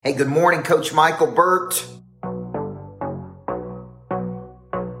Hey, good morning, Coach Michael Burt.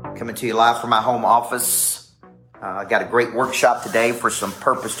 Coming to you live from my home office. I got a great workshop today for some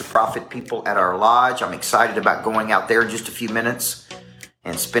Purpose to Profit people at our lodge. I'm excited about going out there in just a few minutes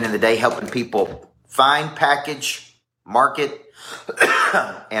and spending the day helping people find, package, market,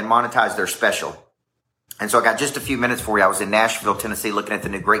 and monetize their special. And so I got just a few minutes for you. I was in Nashville, Tennessee, looking at the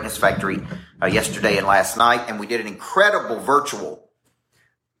new Greatness Factory yesterday and last night, and we did an incredible virtual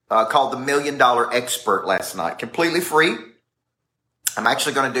called the $1 Million Expert last night. Completely free. I'm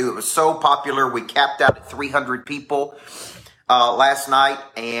actually going to do, it was so popular, we capped out at 300 people last night,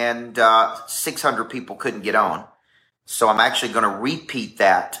 and 600 people couldn't get on. So I'm actually going to repeat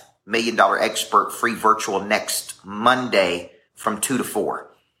that $1 Million Expert free virtual next Monday from 2 to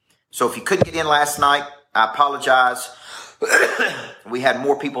 4. So if you couldn't get in last night, I apologize. We had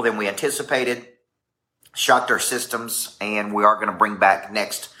more people than we anticipated, shocked our systems, and we are going to bring back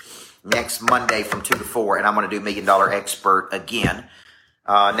next Monday from 2 to 4, and I'm going to do $1 Million Expert again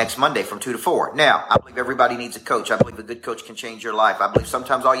next Monday from 2 to 4. Now, I believe everybody needs a coach. I believe a good coach can change your life. I believe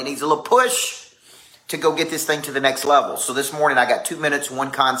sometimes all you need is a little push to go get this thing to the next level. So this morning, I got 2 minutes,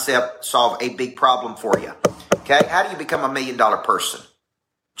 one concept, solve a big problem for you. Okay, how do you become $1 million person?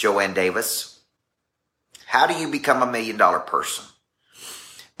 Joanne Davis. How do you become $1 million person?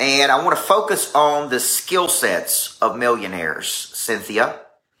 And I want to focus on the skill sets of millionaires, Cynthia.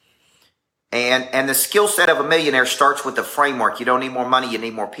 And the skill set of a millionaire starts with the framework. You don't need more money, you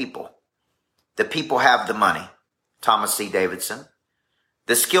need more people. The people have the money. Thomas C. Davidson.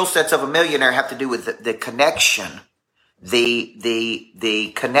 The skill sets of a millionaire have to do with the connection,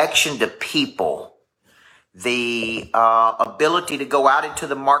 the connection to people, the ability to go out into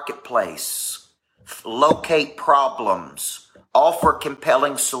the marketplace, locate problems, offer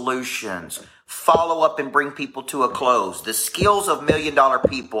compelling solutions, follow up and bring people to a close. The skills of $1 million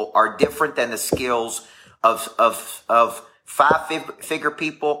people are different than the skills of five-figure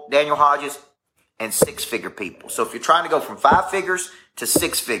people, Daniel Hodges, and six-figure people. So if you're trying to go from 5 figures to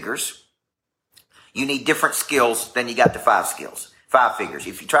 6 figures, you need different skills than you got the 5 figures.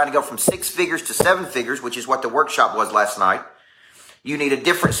 If you're trying to go from 6 figures to 7 figures, which is what the workshop was last night, you need a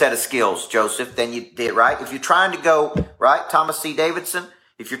different set of skills, Joseph, than you did, right? If you're trying to go, right, Thomas C. Davidson,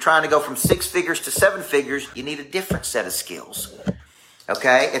 if you're trying to go from 6 figures to 7 figures, you need a different set of skills.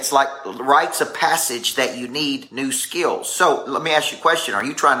 Okay? It's like rites of passage that you need new skills. So let me ask you a question. Are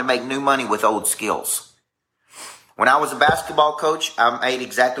you trying to make new money with old skills? When I was a basketball coach, I made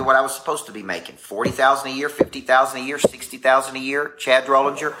exactly what I was supposed to be making. $40,000 a year, $50,000 a year, $60,000 a year. Chad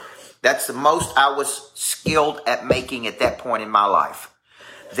Drollinger. That's the most I was skilled at making at that point in my life.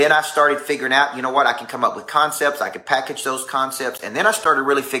 Then I started figuring out, you know what, I can come up with concepts. I can package those concepts. And then I started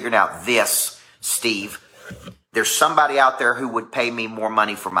really figuring out this, Steve. There's somebody out there who would pay me more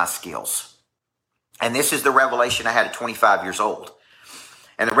money for my skills. And this is the revelation I had at 25 years old.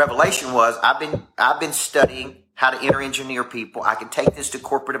 And the revelation was I've been studying how to engineer people. I can take this to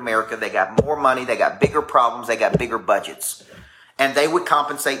corporate America. They got more money. They got bigger problems. They got bigger budgets. And they would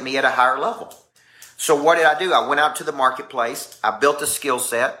compensate me at a higher level. So what did I do? I went out to the marketplace. I built a skill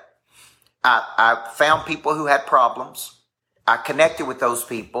set. I found people who had problems. I connected with those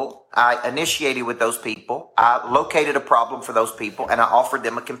people. I initiated with those people. I located a problem for those people, and I offered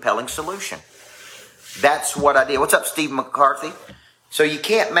them a compelling solution. That's what I did. What's up, Steve McCarthy? So you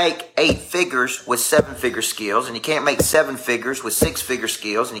can't make 8 figures with 7-figure skills, and you can't make 7 figures with 6-figure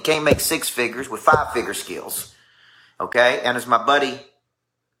skills, and you can't make 6 figures with 5-figure skills. Okay? And as my buddy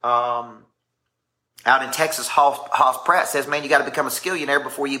out in Texas, Hoss Pratt says, man, you got to become a skillionaire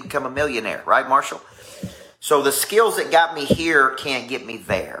before you become a millionaire. Right, Marshall? So the skills that got me here can't get me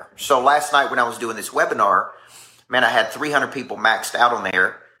there. So last night when I was doing this webinar, man, I had 300 people maxed out on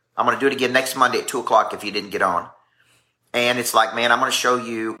there. I'm going to do it again next Monday at 2 o'clock if you didn't get on. And it's like, man, I'm going to show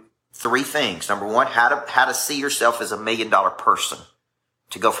you 3 things. Number 1, how to see yourself as $1 million person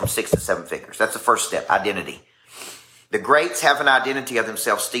to go from 6 to 7 figures. That's the first step, identity. The greats have an identity of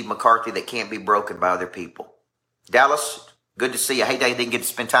themselves, Steve McCarthy, that can't be broken by other people. Dallas, good to see you. Hey, I didn't get to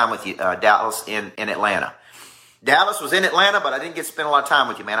spend time with you, Dallas, in Atlanta. Dallas was in Atlanta, but I didn't get to spend a lot of time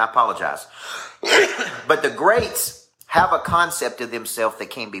with you, man. I apologize. But the greats have a concept of themselves that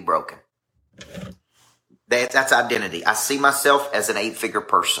can't be broken. That's identity. I see myself as an 8-figure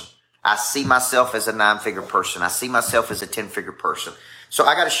person. I see myself as a 9-figure person. I see myself as a 10-figure person. So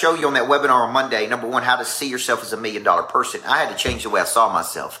I got to show you on that webinar on Monday, number 1, how to see yourself as $1 million person. I had to change the way I saw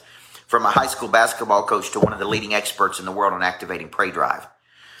myself from a high school basketball coach to one of the leading experts in the world on activating prey drive.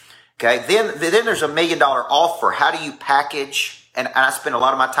 Okay. Then there's $1 million offer. How do you package? And I spend a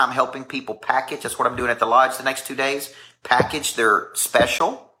lot of my time helping people package. That's what I'm doing at the lodge the next 2 days. Package their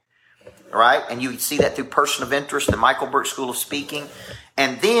special. all right? And you see that through Person of Interest, the Michael Burt School of Speaking.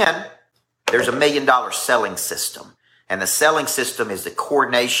 And then there's a $1 million selling system. And the selling system is the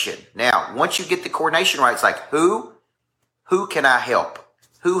coordination. Now, once you get the coordination right, it's like, who can I help?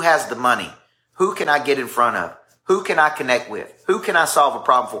 Who has the money? Who can I get in front of? Who can I connect with? Who can I solve a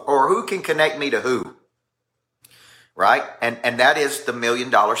problem for? Or who can connect me to who? Right? And that is the $1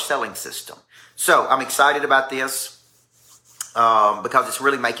 million selling system. So I'm excited about this because it's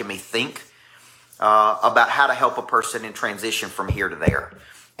really making me think about how to help a person in transition from here to there.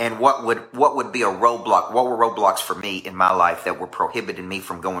 And what would be a roadblock? What were roadblocks for me in my life that were prohibiting me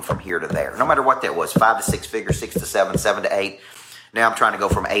from going from here to there? No matter what that was, 5 to 6 figures, 6 to 7, 7 to 8. Now I'm trying to go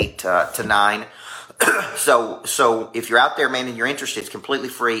from 8 to 9. So if you're out there, man, and you're interested, it's completely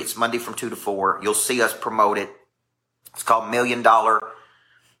free. It's Monday from 2 to 4. You'll see us promote it. It's called $1 Million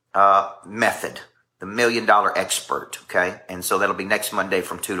Method, the $1 Million Expert. Okay. And so that'll be next Monday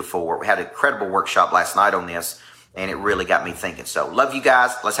from 2 to 4. We had an incredible workshop last night on this, and it really got me thinking. So love you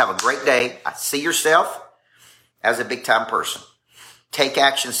guys. Let's have a great day. See yourself as a big time person. Take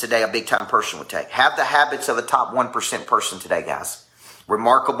actions today a big time person would take. Have the habits of a top 1% person today, guys.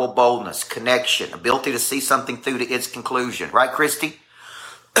 Remarkable boldness, connection, ability to see something through to its conclusion. Right, Christy?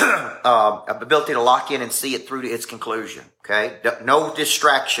 Ability to lock in and see it through to its conclusion. Okay? No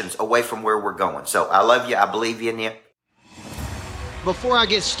distractions away from where we're going. So I love you. I believe in you. Before I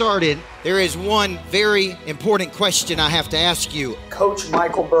get started, there is one very important question I have to ask you. Coach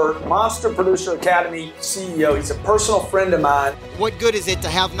Michael Burt, Monster Producer Academy CEO. He's a personal friend of mine. What good is it to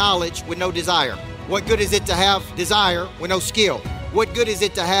have knowledge with no desire? What good is it to have desire with no skill? What good is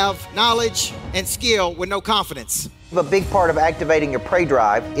it to have knowledge and skill with no confidence? A big part of activating your prey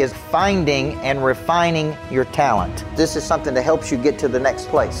drive is finding and refining your talent. This is something that helps you get to the next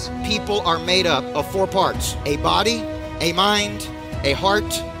place. People are made up of 4 parts: a body, a mind, a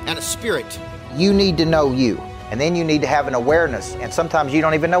heart, and a spirit. You need to know you, and then you need to have an awareness, and sometimes you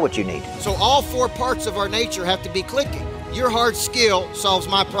don't even know what you need. So all 4 parts of our nature have to be clicking. Your hard skill solves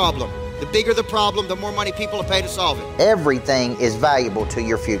my problem. The bigger the problem, the more money people will pay to solve it. Everything is valuable to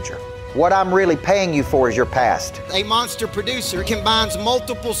your future. What I'm really paying you for is your past. A monster producer combines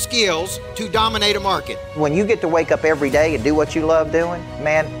multiple skills to dominate a market. When you get to wake up every day and do what you love doing,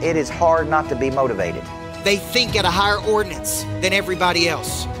 man, it is hard not to be motivated. They think at a higher ordinance than everybody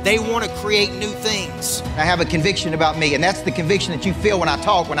else. They want to create new things. I have a conviction about me, and that's the conviction that you feel when I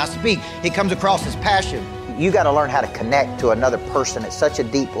talk, when I speak. It comes across as passion. You got to learn how to connect to another person at such a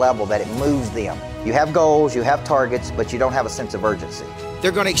deep level that it moves them. You have goals, you have targets, but you don't have a sense of urgency.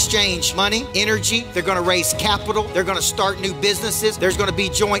 They're going to exchange money, energy. They're going to raise capital. They're going to start new businesses. There's going to be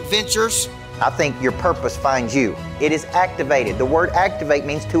joint ventures. I think your purpose finds you. It is activated. The word activate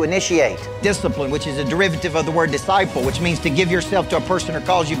means to initiate. Discipline, which is a derivative of the word disciple, which means to give yourself to a person or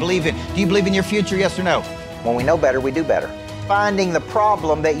cause you believe in. Do you believe in your future, yes or no? When we know better, we do better. Finding the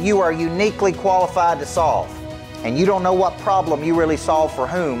problem that you are uniquely qualified to solve, and you don't know what problem you really solve for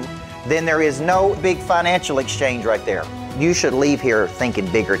whom, then there is no big financial exchange right there. You should leave here thinking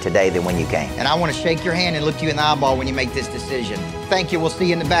bigger today than when you came. And I want to shake your hand and look you in the eyeball when you make this decision. Thank you. We'll see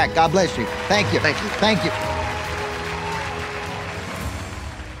you in the back. God bless you. Thank you. Thank you. Thank you.